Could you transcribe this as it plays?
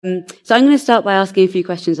So I'm going to start by asking a few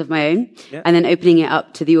questions of my own and then opening it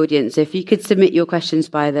up to the audience. So if you could submit your questions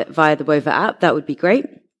via the Wova app, that would be great.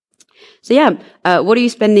 So what are you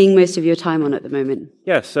spending most of your time on at the moment?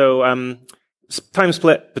 Yeah, so time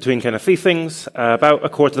split between kind of three things. About a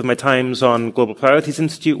quarter of my time's on Global Priorities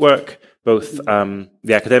Institute work, both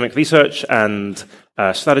the academic research and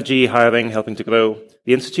strategy, hiring, helping to grow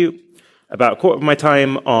the institute. About a quarter of my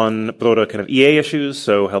time on broader kind of EA issues,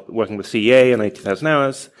 so working with CEA and 80,000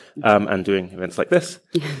 hours, and doing events like this.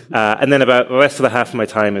 And then about the rest of the half of my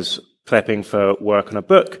time is prepping for work on a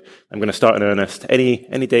book. I'm going to start in earnest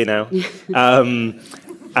any day now.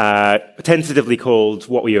 Tentatively called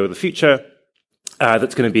What We Owe the Future.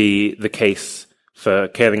 That's going to be the case for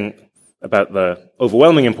caring about the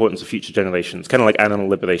overwhelming importance of future generations, kind of like animal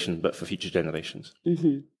liberation, but for future generations.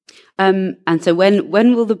 Mm-hmm. And so when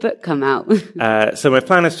will the book come out? So my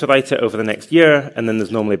plan is to write it over the next year, and then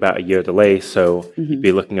there's normally about a year delay, so you'd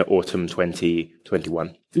be looking at autumn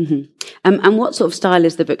 2021. Mm-hmm. And what sort of style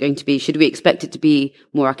is the book going to be? Should we expect it to be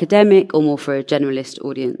more academic or more for a generalist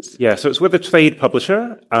audience? Yeah, so it's with a trade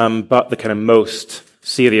publisher, but the kind of most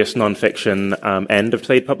serious nonfiction end of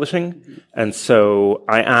trade publishing. And so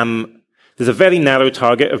there's a very narrow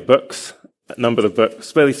target of books,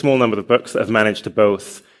 very small number of books that have managed to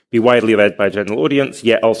both be widely read by a general audience,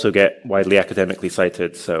 yet also get widely academically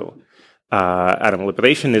cited. So Animal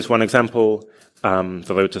Liberation is one example, The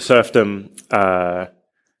Road to Serfdom,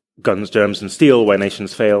 Guns, Germs and Steel, Why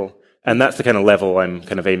Nations Fail. And that's the kind of level I'm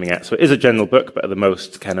kind of aiming at. So it is a general book, but at the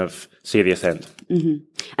most kind of serious end. Mm-hmm.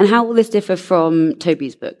 And how will this differ from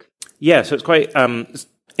Toby's book? Yeah, so it's quite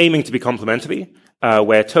aiming to be complementary,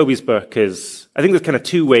 where Toby's book is, I think there's kind of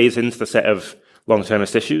two ways into the set of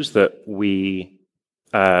long-termist issues that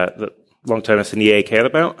that long-termists in EA care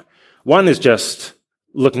about. One is just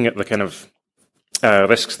looking at the kind of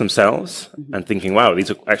risks themselves and thinking, wow, these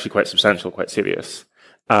are actually quite substantial, quite serious.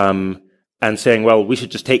 And saying, well, we should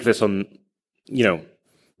just take this on,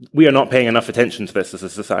 we are not paying enough attention to this as a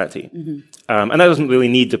society. And that doesn't really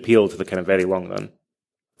need to appeal to the kind of very long run.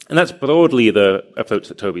 And that's broadly the approach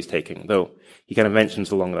that Toby's taking, though he kind of mentions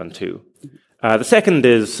the long run too. The second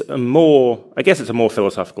is a more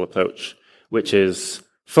philosophical approach, which is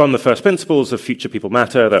from the first principles of future people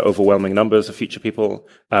matter, there are overwhelming numbers of future people,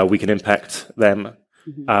 we can impact them.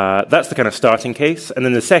 That's the kind of starting case. And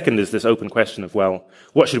then the second is this open question of, well,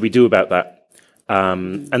 what should we do about that?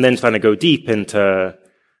 And then trying to go deep into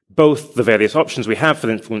both the various options we have for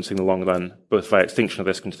influencing the long run, both via extinction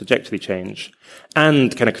risk and trajectory change,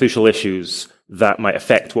 and kind of crucial issues that might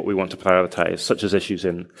affect what we want to prioritize, such as issues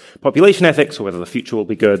in population ethics, or whether the future will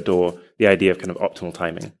be good, or the idea of kind of optimal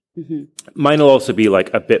timing. Mine will also be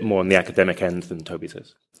like a bit more on the academic end than Toby's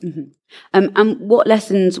is. And what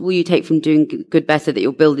lessons will you take from doing good better that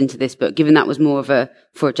you'll build into this book, given that was more for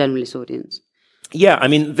a generalist audience? Yeah, I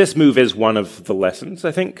mean, this move is one of the lessons,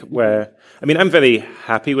 I think, I'm very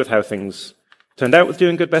happy with how things turned out with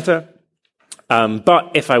doing good better.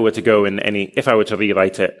 But if I were to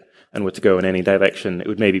rewrite it and were to go in any direction, it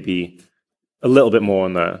would maybe be a little bit more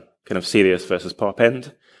on the kind of serious versus pop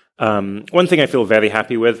end. One thing I feel very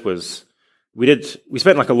happy with was we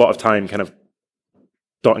spent like a lot of time kind of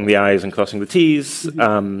dotting the I's and crossing the T's,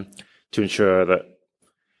 to ensure that,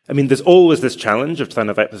 there's always this challenge of trying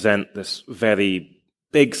to represent this very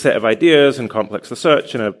big set of ideas and complex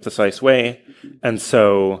research in a precise way. And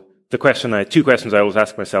so two questions I always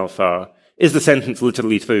ask myself are, is the sentence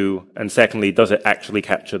literally true? And secondly, does it actually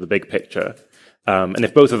capture the big picture? And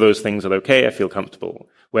if both of those things are okay, I feel comfortable.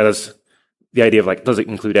 Whereas the idea of like, does it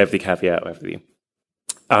include every caveat or every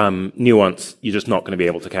nuance, you're just not going to be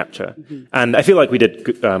able to capture. And I feel like we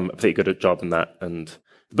did a pretty good job in that. And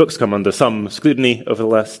the book's come under some scrutiny over the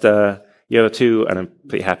last year or two, and I'm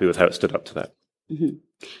pretty happy with how it stood up to that.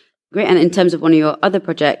 Great. And in terms of one of your other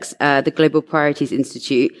projects, the Global Priorities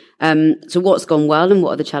Institute, so what's gone well and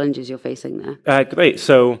what are the challenges you're facing there? Great.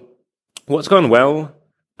 So what's gone well?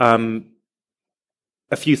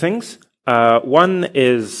 A few things. One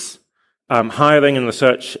is hiring and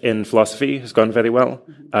research in philosophy has gone very well.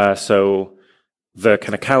 So the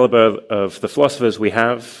kind of caliber of the philosophers we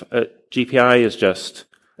have at GPI is just,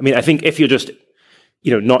 I think if you're just,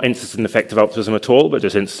 not interested in effective altruism at all, but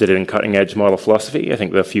just interested in cutting edge moral philosophy, I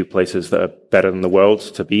think there are a few places that are better in the world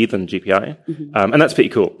to be than GPI. And that's pretty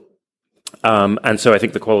cool. And so I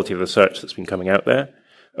think the quality of research that's been coming out there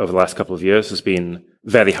over the last couple of years has been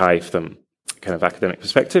very high from kind of academic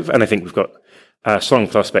perspective. And I think we've got strong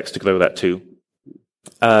prospects to grow that too.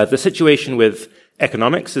 The situation with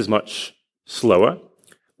economics is much slower,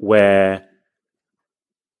 where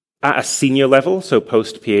at a senior level, so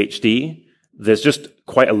post-PhD, there's just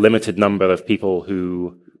quite a limited number of people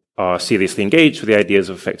who are seriously engaged with the ideas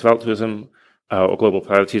of effective altruism or global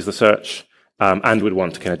priorities research, and would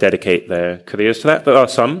want to kind of dedicate their careers to that. There are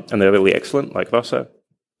some, and they're really excellent, like Rosa.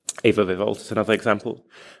 Ava Vivolt is another example.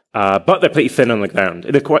 But they're pretty thin on the ground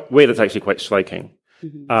in a way that's actually quite striking.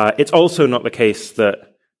 It's also not the case that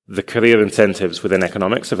the career incentives within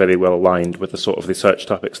economics are very well aligned with the sort of research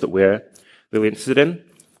topics that we're really interested in.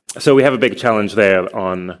 So we have a big challenge there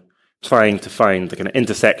on trying to find the kind of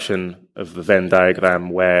intersection of the Venn diagram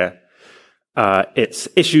where it's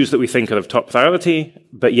issues that we think are of top priority,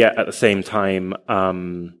 but yet at the same time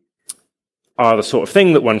are the sort of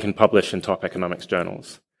thing that one can publish in top economics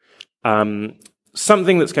journals.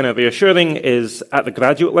 Something that's kind of reassuring is at the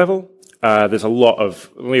graduate level, there's a lot of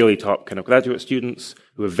really top kind of graduate students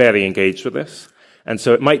who are very engaged with this. And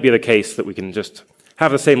so it might be the case that we can just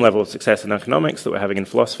have the same level of success in economics that we're having in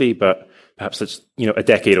philosophy, but perhaps it's, a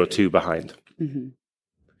decade or two behind. Mm-hmm.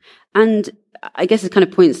 And I guess it kind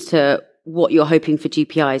of points to what you're hoping for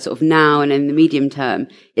GPI sort of now and in the medium term.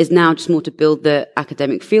 Is now just more to build the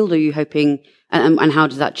academic field, or are you hoping, and how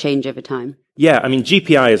does that change over time? Yeah, I mean,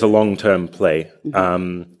 GPI is a long-term play.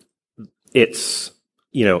 Mm-hmm. It's,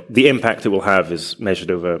 the impact it will have is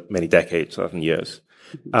measured over many decades rather than years.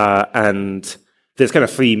 Mm-hmm. And there's kind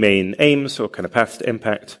of three main aims or kind of paths to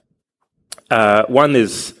impact. One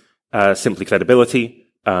is simply credibility,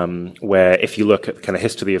 where if you look at the kind of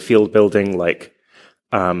history of field building, like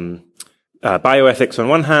bioethics on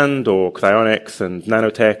one hand, or cryonics and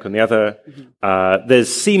nanotech on the other, there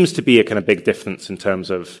seems to be a kind of big difference in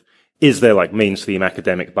terms of, is there like mainstream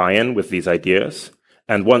academic buy-in with these ideas?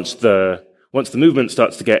 And once the movement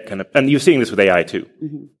starts to get kind of, and you're seeing this with AI too.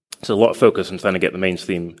 Mm-hmm. So a lot of focus on trying to get the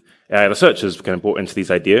mainstream AI researchers kind of bought into these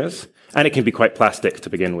ideas. And it can be quite plastic to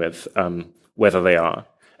begin with, whether they are.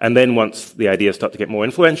 And then once the ideas start to get more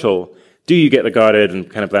influential, do you get regarded and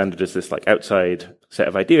kind of branded as this like outside set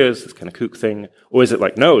of ideas, this kind of kook thing? Or is it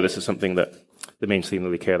like, no, this is something that the mainstream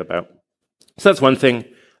really cared about? So that's one thing.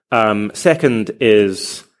 Second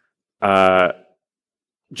is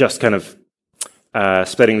just kind of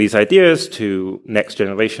spreading these ideas to next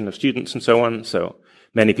generation of students and so on. So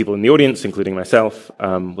many people in the audience, including myself,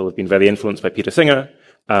 will have been very influenced by Peter Singer.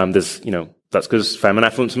 That's because Feynman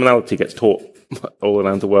affluence and gets taught all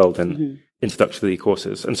around the world in introductory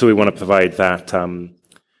courses. And so we want to provide that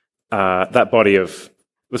that body of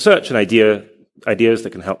research and ideas that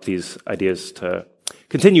can help these ideas to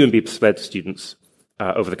continue and be spread to students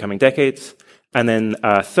over the coming decades. And then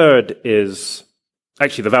third is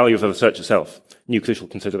actually the value of the research itself, new crucial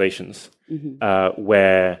considerations,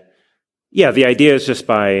 where, the idea is just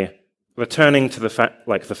by returning to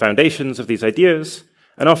the foundations of these ideas,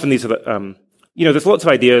 and often these are there's lots of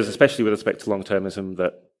ideas, especially with respect to long-termism,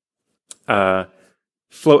 that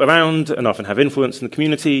float around and often have influence in the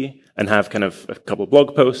community and have kind of a couple of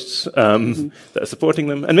blog posts that are supporting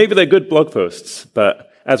them. And maybe they're good blog posts, but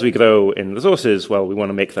as we grow in resources, we want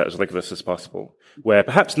to make that as rigorous as possible, where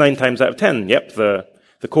perhaps 9 times out of 10,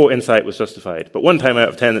 the core insight was justified, but 1 time out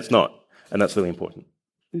of 10, it's not. And that's really important.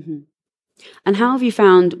 Mm-hmm. And how have you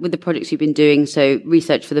found with the projects you've been doing, so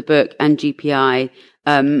research for the book and GPI,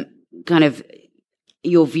 kind of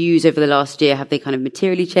your views over the last year, have they kind of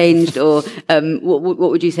materially changed, or what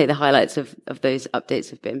would you say the highlights of those updates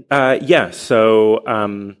have been? So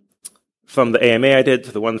from the AMA I did,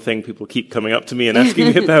 the one thing people keep coming up to me and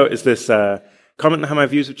asking me about is this comment on how my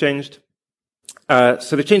views have changed.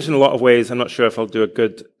 So they've changed in a lot of ways. I'm not sure if I'll do a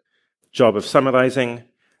good job of summarizing.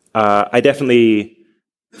 I definitely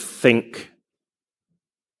think,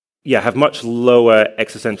 have much lower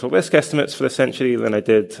existential risk estimates for this century than I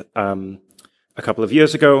did a couple of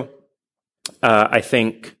years ago. I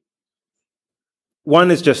think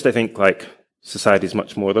one is just, like society is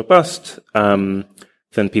much more robust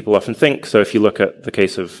than people often think. So if you look at the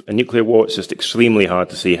case of a nuclear war, it's just extremely hard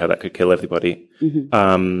to see how that could kill everybody.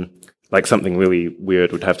 Like something really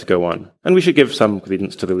weird would have to go on. And we should give some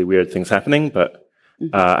credence to really weird things happening, but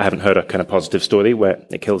I haven't heard a kind of positive story where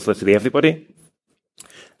it kills literally everybody.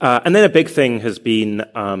 And then a big thing has been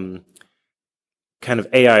kind of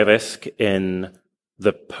AI risk in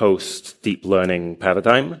the post-deep learning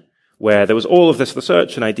paradigm, where there was all of this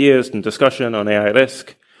research and ideas and discussion on AI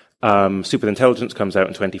risk. Superintelligence comes out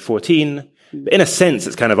in 2014. But in a sense,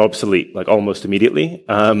 it's kind of obsolete, like almost immediately,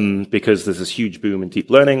 because there's this huge boom in deep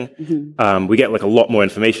learning. We get like a lot more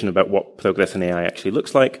information about what progress in AI actually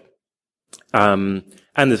looks like. And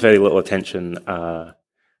there's very little attention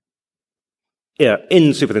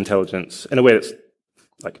in superintelligence in a way that's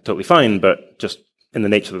like totally fine, but just in the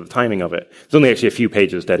nature of the timing of it. There's only actually a few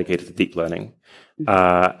pages dedicated to deep learning.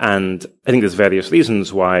 And I think there's various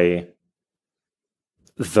reasons why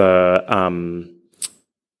the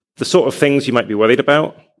the sort of things you might be worried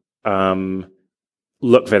about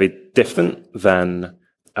look very different than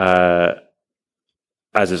as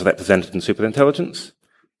is represented in superintelligence.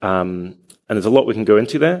 And there's a lot we can go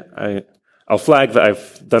into there. I'll flag that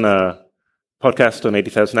I've done a podcast on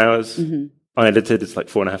 80,000 hours. Unedited, it's like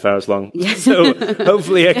 4.5 hours long. Yes. So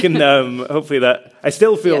hopefully I can, hopefully that, I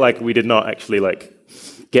still feel like we did not actually like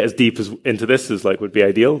get as deep into this as like would be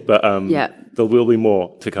ideal, but there will be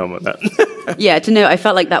more to come on that. Yeah, to know, I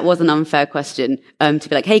felt like that was an unfair question, to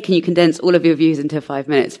be like, hey, can you condense all of your views into 5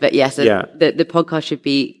 minutes? But yes, the podcast should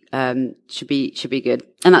be good.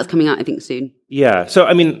 And that's coming out, I think, soon. Yeah. So,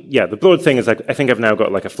 I mean, the broad thing is like, I think I've now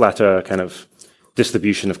got like a flatter kind of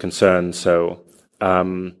distribution of concern. So,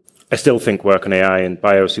 I still think work on AI and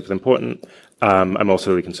bio is super important. I'm also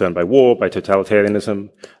really concerned by war, by totalitarianism,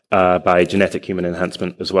 by genetic human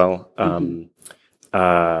enhancement as well.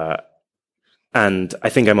 And I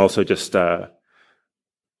think I'm also just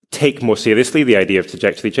take more seriously the idea of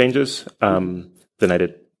trajectory changes than I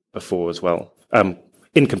did before as well,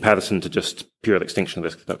 in comparison to just pure extinction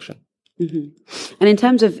risk reduction. And in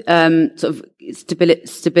terms of sort of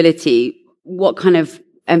stability, what kind of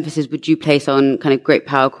emphasis would you place on kind of great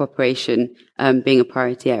power cooperation being a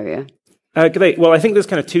priority area? Great. Well, I think there's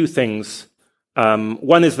kind of two things.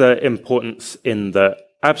 One is the importance in the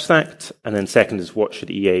abstract, and then second is what should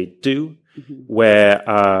EA do,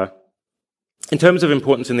 where in terms of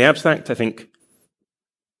importance in the abstract, I think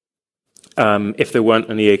if there weren't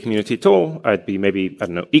an EA community at all, I'd be maybe, I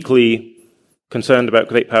don't know, equally concerned about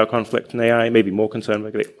great power conflict in AI, maybe more concerned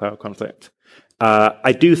about great power conflict.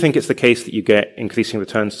 I do think it's the case that you get increasing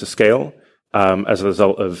returns to scale as a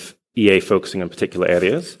result of EA focusing on particular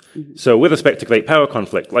areas. So with respect to great power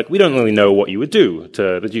conflict, like we don't really know what you would do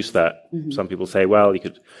to reduce that. Some people say, well, you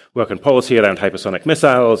could work on policy around hypersonic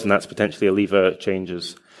missiles, and that's potentially a lever,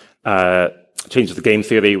 changes the game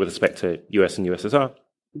theory with respect to US and USSR.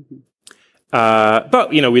 But,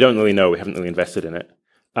 we don't really know. We haven't really invested in it.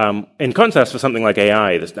 In contrast, for something like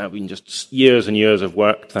AI, there's now been just years and years of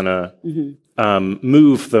work trying to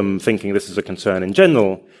move them thinking this is a concern in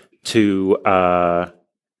general to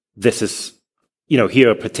this is, here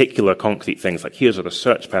are particular concrete things, like here's a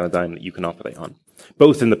research paradigm that you can operate on,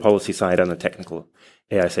 both in the policy side and the technical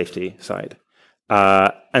AI safety side.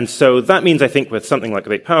 And so that means, I think, with something like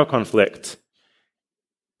great power conflict,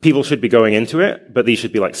 people should be going into it, but these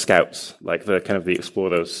should be like scouts, like the kind of the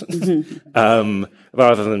explorers,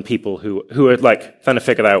 rather than people who are like trying to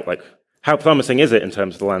figure out like how promising is it in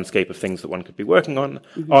terms of the landscape of things that one could be working on?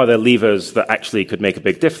 Are there levers that actually could make a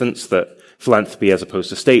big difference that philanthropy as opposed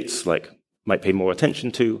to states like might pay more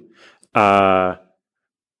attention to?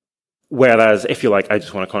 Whereas if you're like, I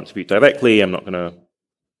just want to contribute directly, I'm not going to,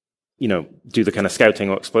 do the kind of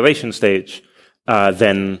scouting or exploration stage,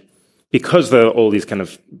 then because there are all these kind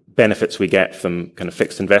of benefits we get from kind of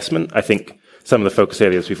fixed investment, I think some of the focus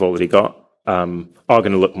areas we've already got are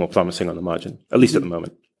going to look more promising on the margin, at least at the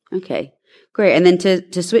moment. Okay, great. And then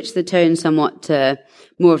to switch the tone somewhat to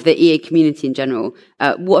more of the EA community in general,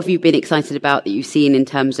 what have you been excited about that you've seen in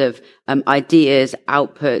terms of ideas,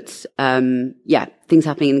 outputs, things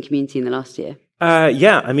happening in the community in the last year?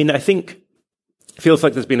 I mean, I think it feels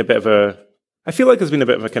like there's been a bit of a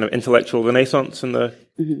kind of intellectual renaissance in the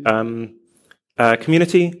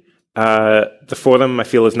community. The forum, I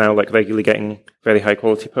feel, is now like regularly getting very high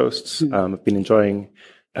quality posts. I've been enjoying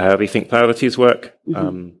Rethink Priorities work.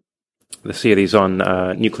 The series on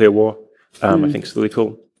nuclear war, I think is really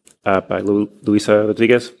cool, by Luisa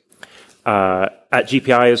Rodriguez. At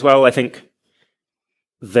GPI as well, I think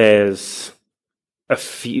there's a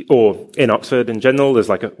few, or in Oxford in general, there's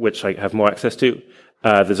like which I have more access to.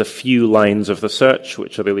 There's a few lines of research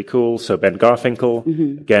which are really cool. So Ben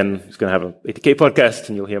Garfinkel, again, he's going to have an 80K podcast,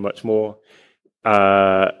 and you'll hear much more.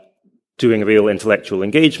 Doing real intellectual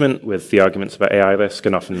engagement with the arguments about AI risk,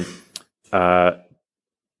 and often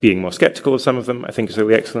being more skeptical of some of them, I think is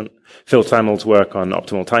really excellent. Phil Trammell's work on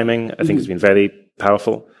optimal timing, I think, has been very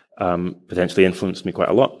powerful, potentially influenced me quite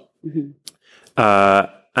a lot.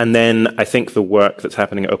 And then I think the work that's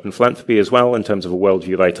happening at Open Philanthropy as well, in terms of a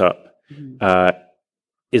worldview write-up,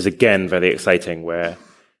 is again very exciting, where,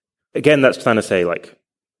 again, that's trying to say, like,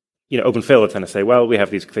 Open Phil are trying to say, well, we have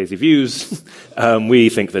these crazy views, we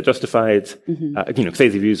think they're justified,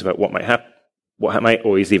 crazy views about what might happen, what might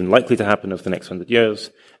or is even likely to happen over the next 100 years,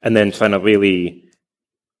 and then trying to really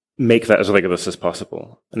make that as rigorous as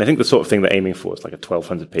possible. And I think the sort of thing they're aiming for is like a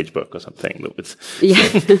 1,200-page book or something that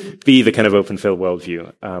would be the kind of Open Phil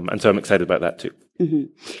worldview. And so I'm excited about that too. And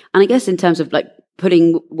I guess in terms of like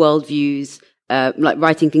putting worldviews, like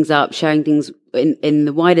writing things up, sharing things in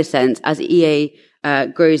the wider sense, as EA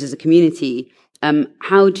grows as a community,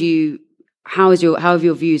 how have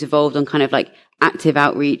your views evolved on kind of like active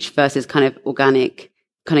outreach versus kind of organic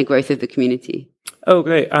kind of growth of the community? Oh,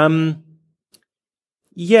 great.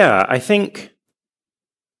 Yeah, I think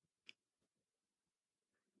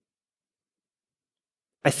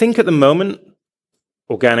at the moment,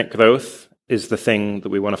 organic growth is the thing that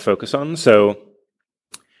we want to focus on. So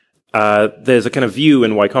there's a kind of view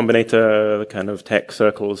in Y Combinator, the kind of tech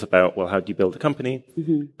circles about, well, how do you build a company?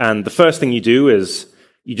 And the first thing you do is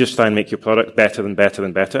you just try and make your product better and better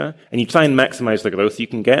and better. And you try and maximize the growth you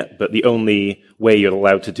can get, but the only way you're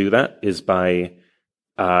allowed to do that is by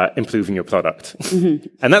improving your product.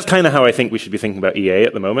 And that's kind of how I think we should be thinking about EA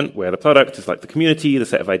at the moment, where the product is like the community, the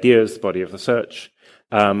set of ideas, the body of research.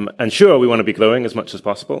 And sure, we want to be growing as much as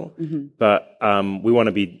possible, but we want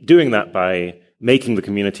to be doing that by making the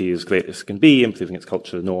community as great as it can be, improving its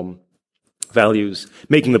culture, norm, values,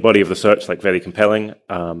 making the body of research like very compelling,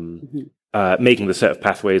 making the set of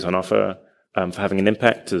pathways on offer for having an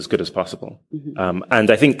impact as good as possible.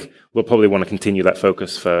 And I think we'll probably want to continue that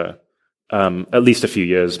focus for at least a few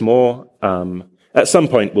years more. At some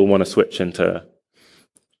point, we'll want to switch into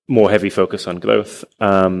more heavy focus on growth.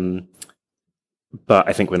 But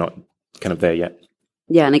I think we're not kind of there yet.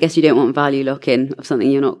 Yeah, and I guess you don't want value lock-in of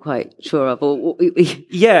something you're not quite sure of.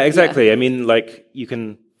 Yeah, exactly. Yeah. I mean, like, you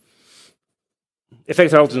can...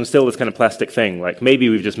 Effective altruism is still this kind of plastic thing. Like, maybe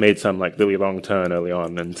we've just made some, like, really wrong turn early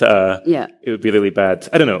on, and it would be really bad.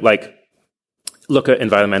 I don't know, like, look at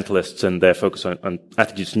environmentalists and their focus on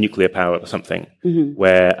attitudes to nuclear power or something,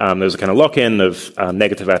 where there's a kind of lock-in of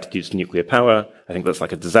negative attitudes to nuclear power. I think that's,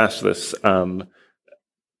 like, a disastrous...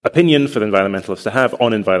 opinion for the environmentalists to have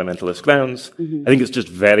on environmentalist grounds. I think it's just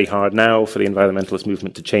very hard now for the environmentalist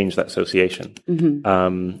movement to change that association.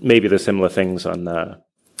 Maybe there's similar things on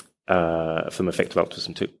from effective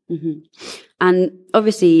altruism too. And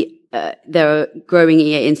obviously, there are growing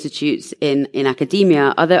EA institutes in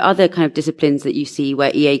academia. Are there other kind of disciplines that you see where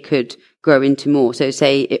EA could grow into more? So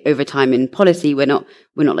say over time in policy, we're not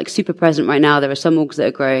like super present right now. There are some orgs that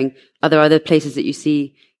are growing. Are there other places that you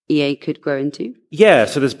see EA could grow into? Yeah,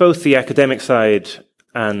 so there's both the academic side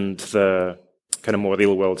and the kind of more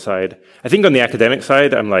real world side. I think on the academic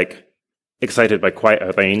side, I'm like excited by quite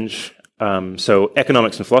a range. So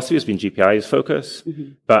economics and philosophy has been GPI's focus,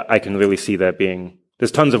 but I can really see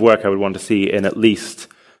there's tons of work I would want to see in at least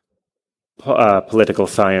political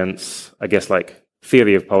science, I guess like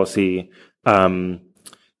theory of policy,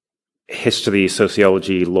 history,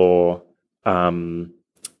 sociology, law,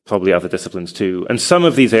 probably other disciplines too. And some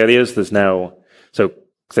of these areas, so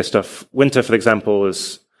Christoph Winter, for example,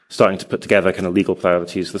 is starting to put together kind of legal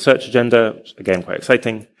priorities research agenda, which, again, quite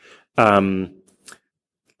exciting.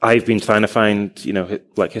 I've been trying to find,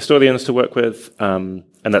 like historians to work with, and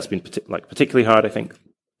that's been particularly hard, I think.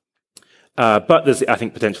 But there's, I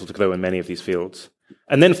think, potential to grow in many of these fields.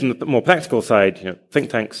 And then from the more practical side, think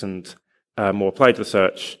tanks and more applied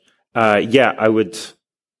research,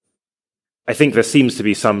 I think there seems to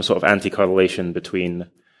be some sort of anti-correlation between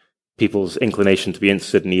people's inclination to be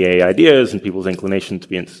interested in EA ideas and people's inclination to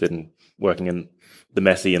be interested in working in the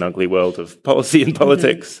messy and ugly world of policy and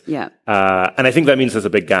politics. And I think that means there's a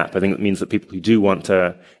big gap. I think it means that people who do want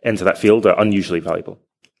to enter that field are unusually valuable.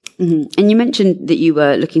 And you mentioned that you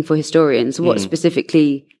were looking for historians. What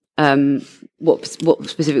specifically, what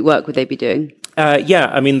specific work would they be doing?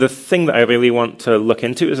 I mean, the thing that I really want to look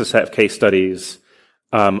into is a set of case studies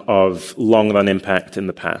of long-run impact in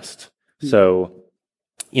the past. So,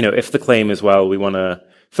 if the claim is, well, we want to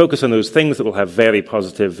focus on those things that will have very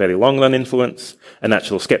positive, very long-run influence, a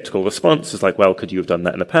natural skeptical response is like, well, could you have done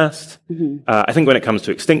that in the past? I think when it comes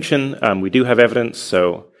to extinction, we do have evidence.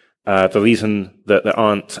 So the reason that there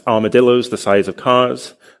aren't armadillos the size of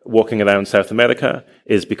cars walking around South America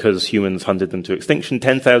is because humans hunted them to extinction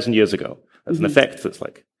 10,000 years ago. That's an effect that's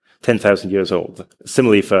like 10,000 years old.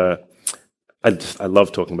 Similarly for... I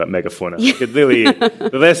love talking about megafauna.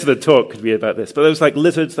 The rest of the talk could be about this. But there was like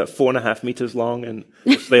lizards that are 4.5 meters long in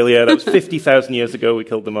Australia. That was 50,000 years ago. We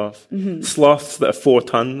killed them off. Sloths that are 4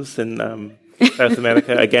 tons in South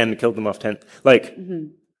America. Again, killed them off 10. Like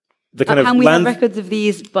the kind of and we have records of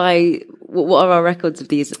these by what are our records of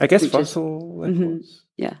these? I guess fossil records.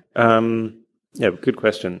 Yeah, good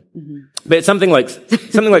question. But it's something like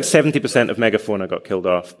 70% of megafauna got killed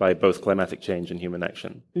off by both climatic change and human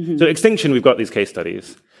action. So extinction, we've got these case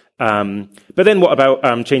studies. But then what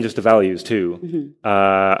about changes to values too?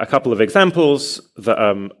 A couple of examples that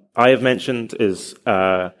I have mentioned is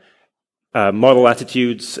moral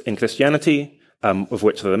attitudes in Christianity, of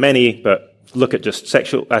which there are many, but look at just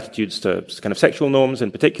sexual attitudes to kind of sexual norms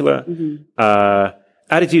in particular.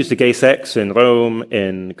 attitudes to gay sex in Rome,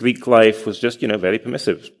 in Greek life, was just, very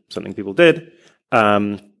permissive, something people did,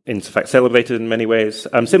 in fact celebrated in many ways.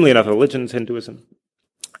 Similarly in other religions, Hinduism,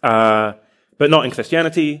 but not in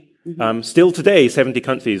Christianity. Still today, 70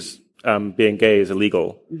 countries, being gay is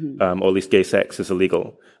illegal, or at least gay sex is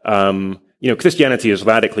illegal. Christianity has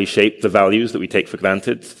radically shaped the values that we take for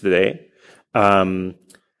granted today.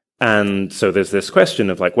 And so there's this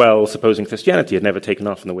question of supposing Christianity had never taken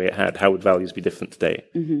off in the way it had, how would values be different today?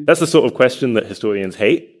 That's the sort of question that historians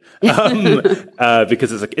hate,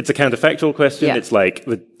 because it's a counterfactual question. Yeah. It's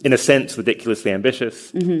in a sense, ridiculously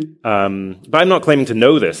ambitious. But I'm not claiming to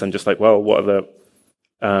know this. I'm just what are the,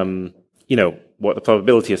 what are the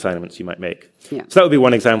probability assignments you might make? Yeah. So that would be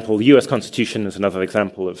one example. The US Constitution is another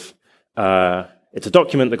example of, it's a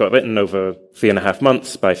document that got written over 3.5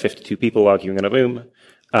 months by 52 people arguing in a room.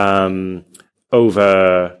 And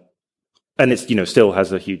it's, still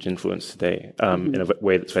has a huge influence today, in a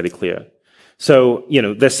way that's very clear. So,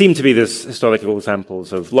 there seem to be this historical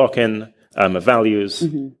examples of lock-in, of values,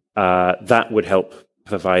 that would help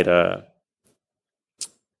provide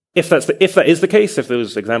if that is the case, if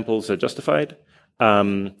those examples are justified,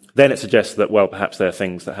 then it suggests that, perhaps there are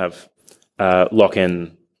things that have,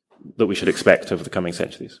 lock-in that we should expect over the coming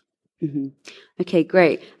centuries. Okay,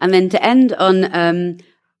 great. And then to end on,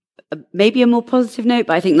 maybe a more positive note,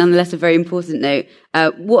 but I think nonetheless a very important note.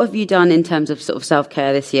 What have you done in terms of sort of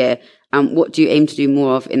self-care this year? And what do you aim to do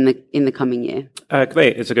more of in the coming year?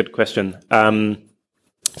 Great, it's a good question. I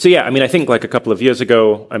think a couple of years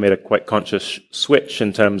ago, I made a quite conscious switch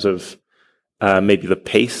in terms of maybe the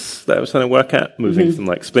pace that I was trying to work at, moving from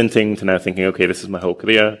sprinting to now thinking, okay, this is my whole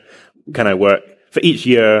career. Can I work for each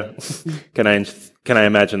year? Can I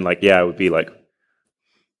imagine I would be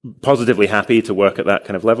positively happy to work at that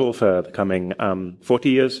kind of level for the coming 40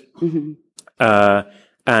 years.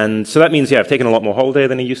 And so that means, I've taken a lot more holiday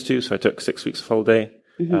than I used to. So I took 6 weeks of holiday,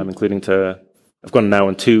 including I've gone now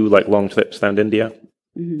on 2 long trips around India,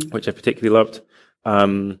 which I particularly loved.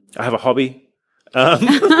 I have a hobby.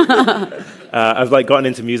 I've gotten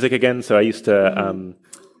into music again. So I used to,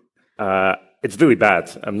 it's really bad.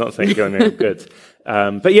 I'm not saying going good.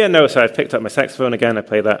 So I've picked up my saxophone again. I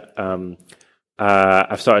play that.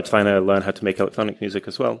 I've started trying to learn how to make electronic music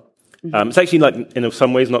as well. It's actually in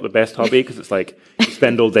some ways not the best hobby because it's you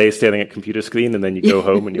spend all day staring at computer screen and then you go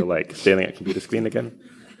home and you're staring at computer screen again.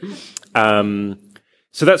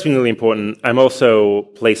 So that's been really important. I'm also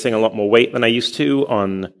placing a lot more weight than I used to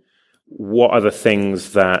on what are the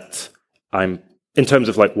things that I'm, in terms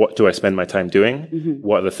of what do I spend my time doing?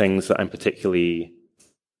 What are the things that I'm particularly,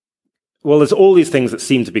 there's all these things that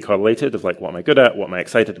seem to be correlated of what am I good at? What am I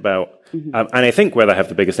excited about? And I think where they have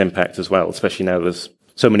the biggest impact as well, especially now there's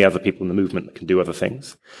so many other people in the movement that can do other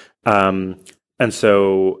things. And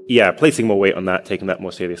so, placing more weight on that, taking that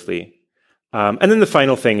more seriously. And then the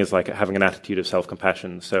final thing is having an attitude of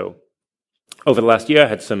self-compassion. So over the last year, I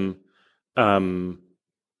had some,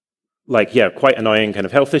 quite annoying kind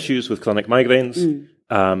of health issues with chronic migraines.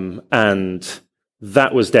 And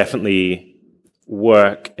that was definitely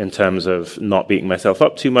work in terms of not beating myself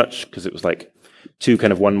up too much because it was 2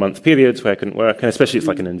 kind of 1 month periods where I couldn't work. And especially it's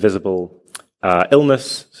an invisible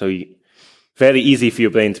illness. So very easy for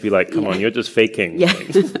your brain to be come on, you're just faking.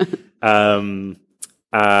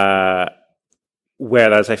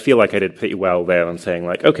 Whereas I feel I did pretty well there on saying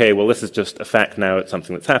okay, well, this is just a fact now. It's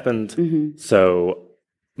something that's happened. So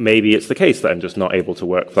maybe it's the case that I'm just not able to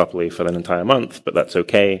work properly for an entire month, but that's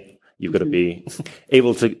okay. You've got to be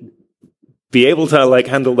able to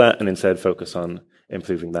handle that and instead focus on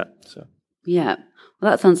improving that. So yeah.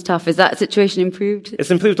 Well, that sounds tough. Is that situation improved? It's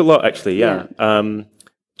improved a lot, actually, yeah.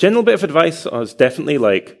 General bit of advice is definitely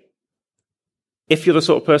if you're the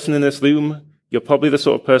sort of person in this room, you're probably the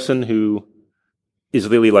sort of person who is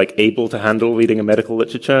really able to handle reading a medical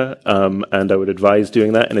literature. And I would advise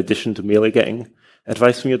doing that in addition to merely getting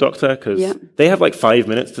advice from your doctor because they have 5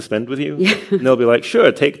 minutes to spend with you. And they'll be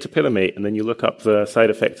sure, take topiramate. And then you look up the side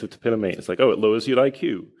effects of topiramate. It's it lowers your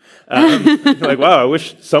IQ. You're wow, I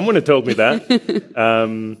wish someone had told me that.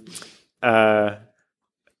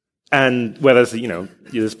 And whereas,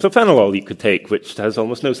 there's propranolol you could take, which has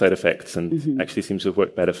almost no side effects and actually seems to have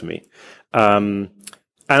worked better for me. And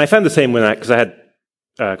I found the same because I had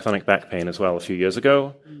chronic back pain as well a few years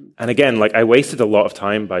ago. And again, I wasted a lot of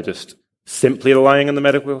time by just simply relying on the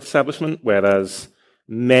medical establishment, whereas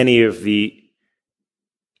many of the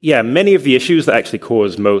issues that actually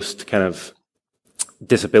cause most kind of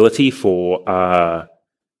disability for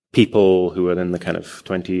people who are in the kind of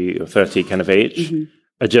 20 or 30 kind of age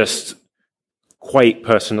are just quite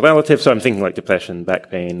personal relative. So I'm thinking depression,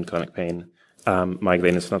 back pain, chronic pain,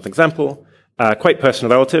 migraine is another example. quite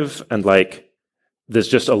personal relative, and like there's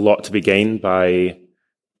just a lot to be gained by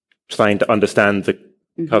trying to understand the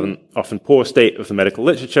current, often poor state of the medical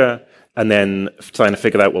literature, and then trying to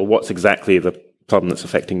figure out, well, what's exactly the problem that's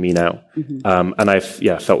affecting me now? And I've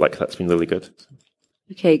felt like that's been really good.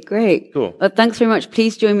 Okay, great. Cool. Well, thanks very much.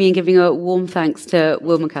 Please join me in giving a warm thanks to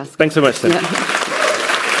Will MacAskill. Thanks so much, Tim. Yeah.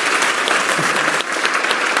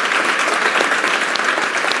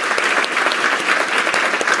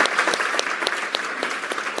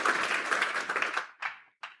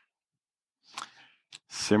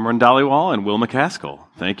 Simran Dhaliwal and Will MacAskill,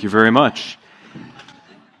 thank you very much.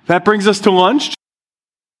 That brings us to lunch.